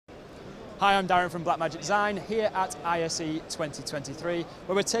Hi, I'm Darren from Blackmagic Design here at ISE 2023,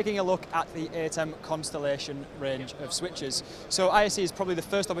 where we're taking a look at the ATEM Constellation range of switches. So ISE is probably the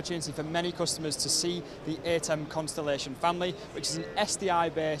first opportunity for many customers to see the ATEM Constellation family, which is an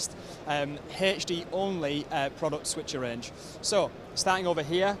SDI-based HD-only product switcher range. So starting over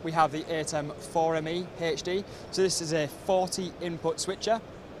here, we have the ATEM 4ME HD. So this is a 40 input switcher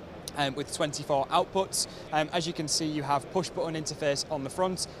with 24 outputs. As you can see, you have push button interface on the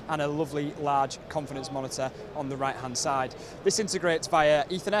front and a lovely large confidence monitor on the right hand side. This integrates via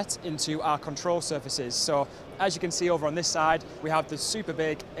Ethernet into our control surfaces. So as you can see over on this side, we have the super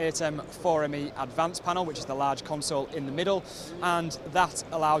big ATEM 4ME Advanced panel, which is the large console in the middle, and that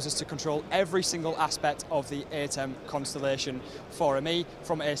allows us to control every single aspect of the ATEM Constellation 4ME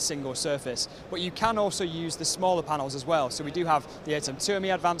from a single surface. But you can also use the smaller panels as well. So we do have the ATEM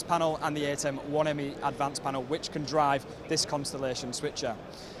 2ME Advanced panel and the ATEM 1ME Advanced panel, which can drive this Constellation switcher.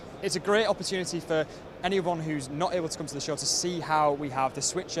 It's a great opportunity for anyone who's not able to come to the show to see how we have the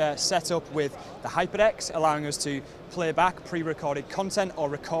switcher set up with the HyperX, allowing us to play back pre-recorded content or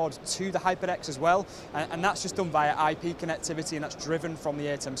record to the HyperX as well. And that's just done via IP connectivity, and that's driven from the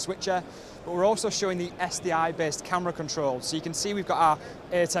ATEM switcher. But we're also showing the SDI-based camera control. So you can see we've got our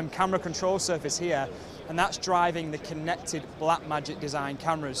ATEM camera control surface here, and that's driving the connected Blackmagic design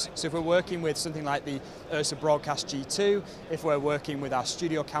cameras. So if we're working with something like the ISE Broadcast G2, if we're working with our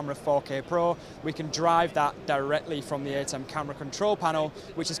Studio Camera 4K Pro, we can drive that directly from the ATEM camera control panel,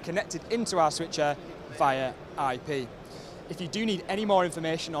 which is connected into our switcher via IP. If you do need any more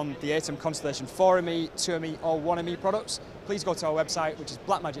information on the ATEM Constellation 4ME, 2ME or 1ME products, please go to our website, which is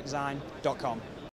blackmagicdesign.com.